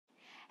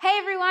Hey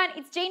everyone,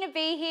 it's Gina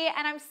B here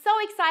and I'm so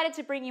excited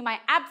to bring you my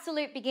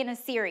Absolute Beginner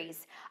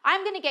series.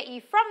 I'm going to get you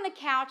from the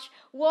couch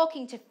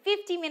walking to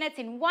 50 minutes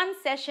in one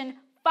session,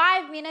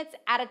 5 minutes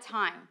at a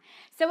time.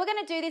 So we're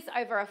going to do this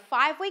over a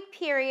 5-week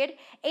period.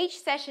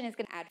 Each session is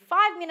going to add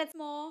 5 minutes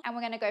more and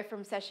we're going to go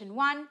from session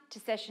 1 to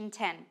session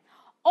 10.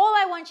 All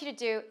I want you to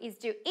do is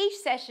do each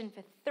session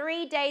for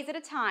 3 days at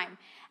a time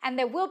and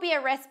there will be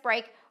a rest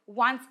break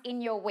once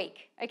in your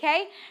week,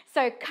 okay?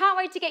 So can't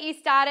wait to get you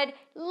started.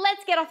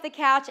 Let's get off the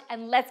couch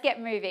and let's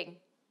get moving.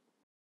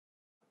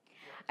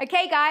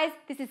 Okay guys,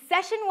 this is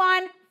session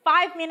 1,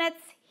 5 minutes,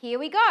 here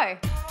we go.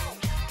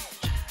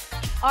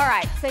 All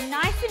right, so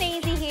nice and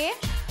easy here.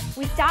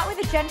 We start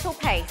with a gentle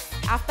pace.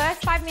 Our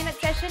first 5-minute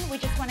session, we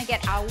just wanna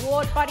get our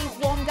bodies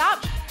warmed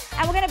up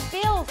and we're gonna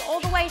build all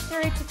the way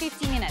through to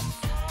 50 minutes.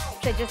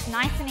 So just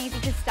nice and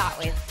easy to start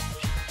with.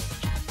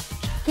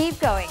 Keep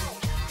going.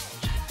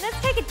 Let's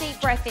take a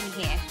deep breath in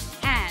here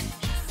and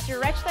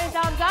stretch those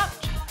arms up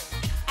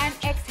and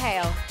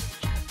exhale.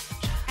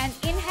 And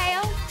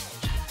inhale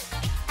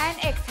and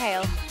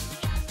exhale.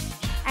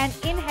 And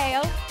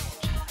inhale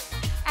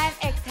and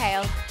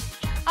exhale.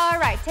 All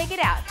right, take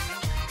it out.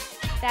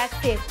 That's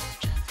it.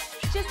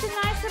 Just a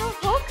nice little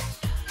hook.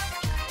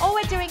 All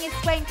we're doing is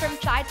swaying from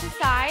side to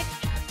side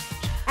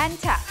and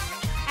tap,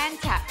 and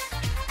tap,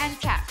 and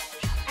tap,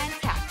 and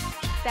tap.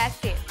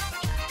 That's it.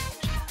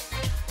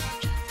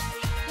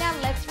 Now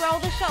let's roll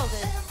the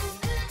shoulders.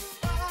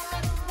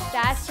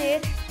 That's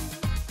it.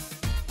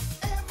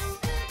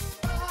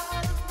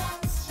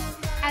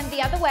 And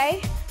the other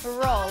way,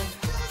 roll.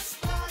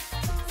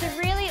 So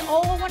really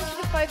all I want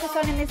you to focus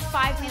on in this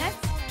 5 minutes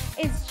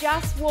is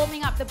just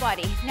warming up the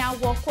body. Now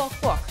walk, walk,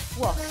 walk,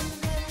 walk.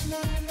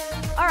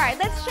 All right,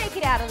 let's shake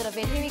it out a little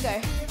bit. Here we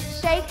go.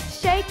 Shake,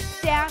 shake,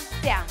 down,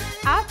 down.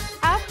 Up,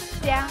 up,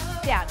 down,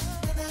 down.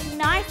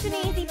 Nice and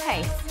easy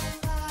pace.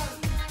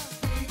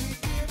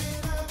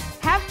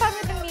 Have fun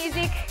with the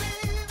music.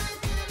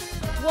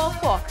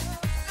 Walk, walk.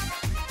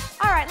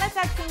 All right, let's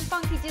add some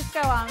funky disco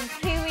arms.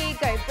 Here we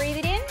go. Breathe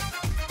it in.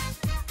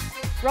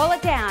 Roll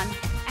it down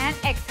and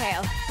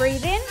exhale.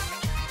 Breathe in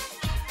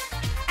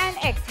and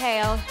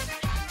exhale.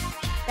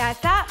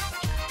 That's up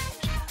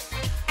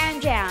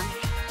and down.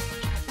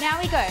 Now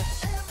we go.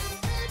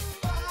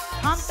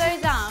 Pump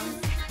those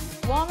arms.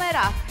 Warm it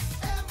up.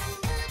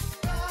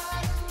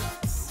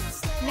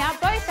 Now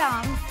both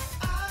arms.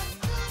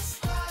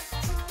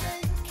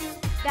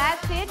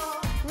 That's it.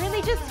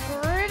 Really just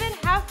groove it.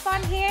 Have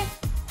fun here.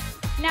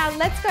 Now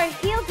let's go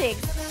heel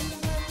digs.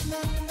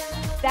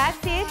 That's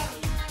it.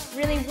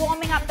 Really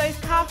warming up those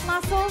calf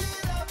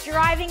muscles,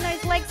 driving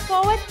those legs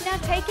forward. Now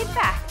take it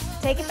back.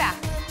 Take it back.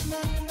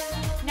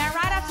 Now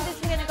right after this,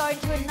 we're going to go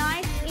into a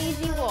nice,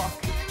 easy walk.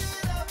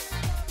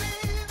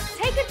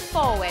 Take it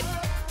forward.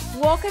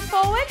 Walk it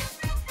forward.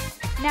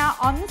 Now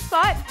on the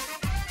spot,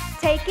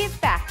 take it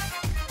back.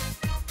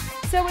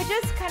 So we're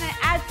just going to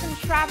add some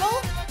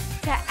travel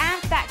to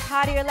amp that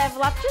cardio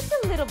level up just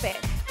a little bit.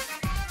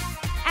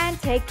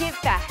 And take it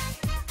back.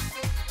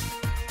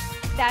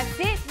 That's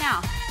it.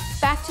 Now,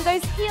 back to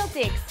those heel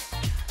digs.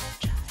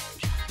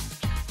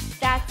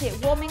 That's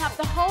it. Warming up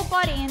the whole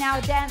body in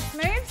our dance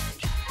moves.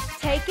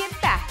 Take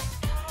it back.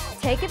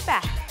 Take it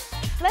back.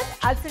 Let's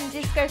add some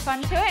disco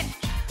fun to it.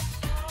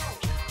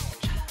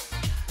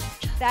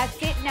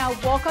 That's it. Now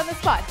walk on the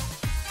spot.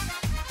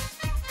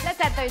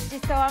 Let's add those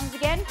disco arms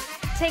again.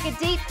 Take a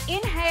deep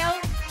inhale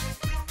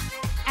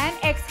and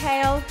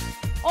exhale.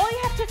 All you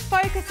have to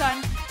focus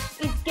on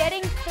is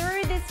getting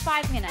through this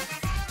 5 minutes.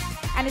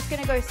 And it's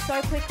going to go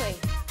so quickly.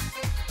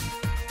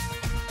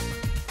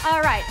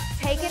 All right,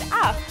 take it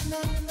up.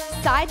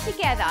 Side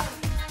together.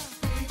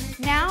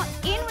 Now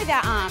in with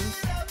our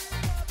arms.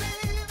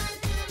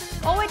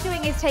 All we're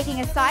doing is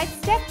taking a side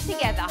step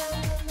together.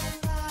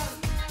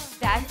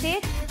 That's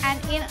it. And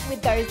in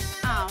with those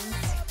arms.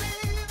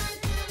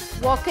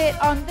 Walk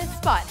it on the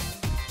spot.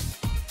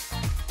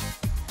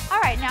 All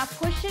right, now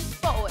push it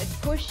forward.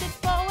 Push it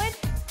forward.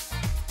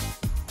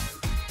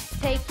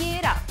 Take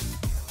it up.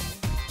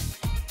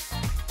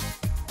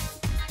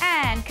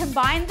 And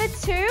combine the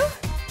two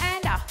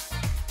and up.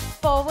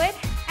 Forward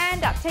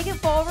and up. Take it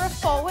for a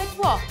forward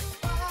walk.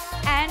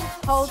 And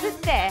hold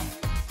it there.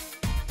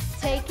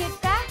 Take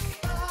it back.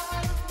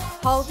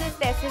 Hold it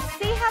there. So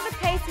see how the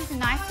pace is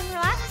nice and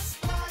relaxed?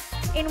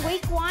 In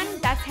week 1,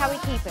 that's how we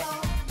keep it.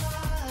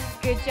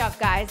 Good job,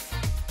 guys.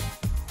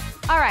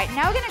 All right,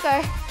 now we're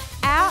gonna go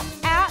out,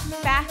 out,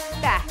 back,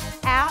 back.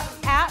 Out,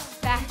 out,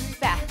 back,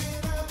 back.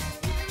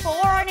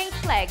 4 on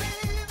each leg.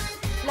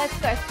 Let's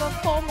go for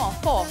 4 more.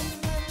 4.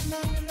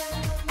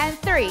 And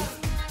 3.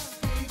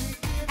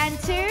 And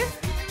 2.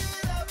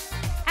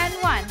 And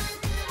 1.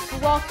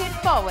 Walk it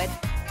forward.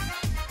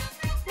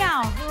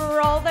 Now,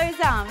 roll those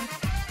arms.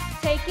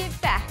 Take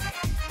it back.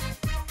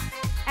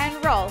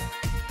 And roll.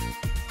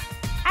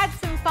 Add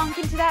some funk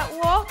into that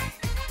walk.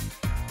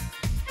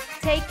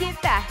 Take it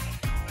back.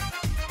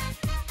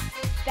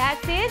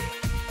 That's it.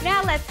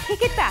 Now let's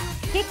kick it back.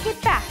 Kick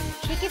it back.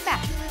 Kick it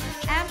back.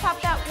 Amp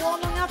up that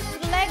warming up to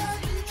the legs.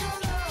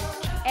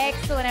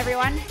 Excellent,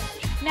 everyone.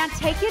 Now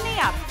take your knee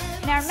up.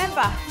 Now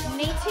remember,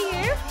 knee to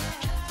you.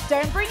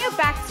 Don't bring your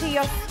back to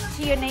your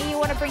knee. You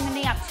want to bring the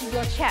knee up to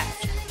your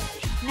chest.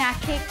 Now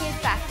kick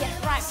it back, get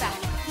right back.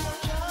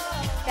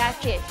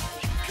 That's it.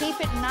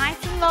 Keep it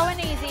nice and low and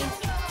easy.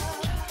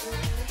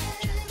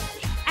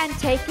 And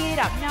take it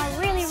up. Now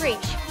really reach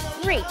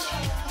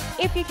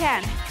if you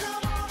can.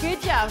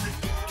 Good job.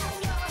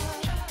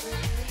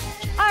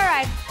 All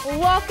right,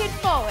 walk it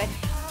forward.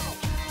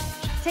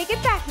 Take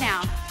it back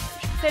now.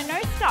 So no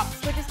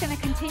stops. We're just going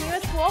to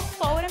continuous walk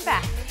forward and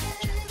back.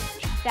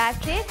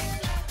 That's it.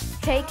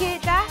 Take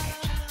it back.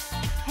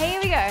 Here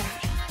we go.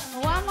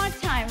 One more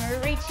time.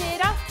 Reach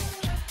it up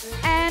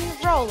and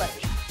roll it.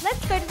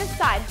 Let's go to the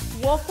side.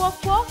 Walk,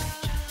 walk, walk.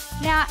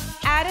 Now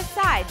add a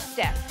side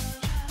step.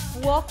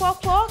 Walk,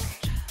 walk, walk.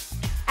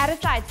 Add a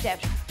side step.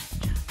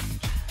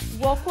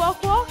 Walk,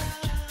 walk, walk.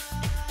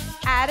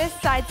 Add a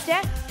side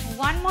step.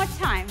 One more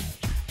time.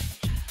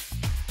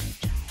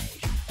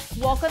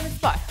 Walk on the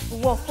spot.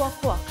 Walk,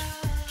 walk, walk.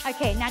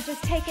 Okay, now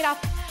just take it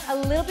up a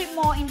little bit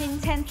more in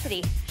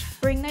intensity.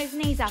 Bring those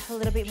knees up a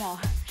little bit more.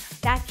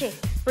 That's it.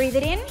 Breathe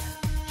it in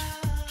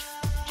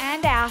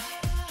and out.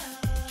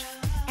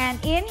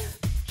 And in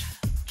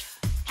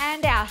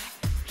and out.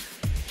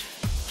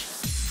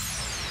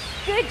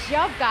 Good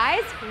job,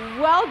 guys.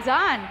 Well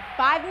done.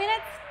 5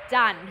 minutes,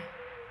 done.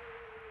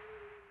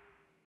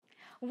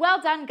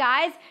 Well done,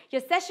 guys.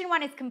 Your session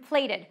 1 is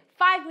completed.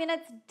 5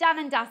 minutes, done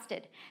and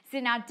dusted. So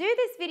now do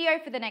this video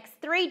for the next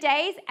 3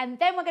 days and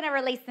then we're going to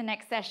release the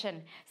next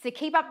session. So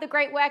keep up the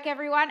great work,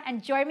 everyone,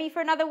 and join me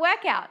for another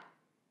workout.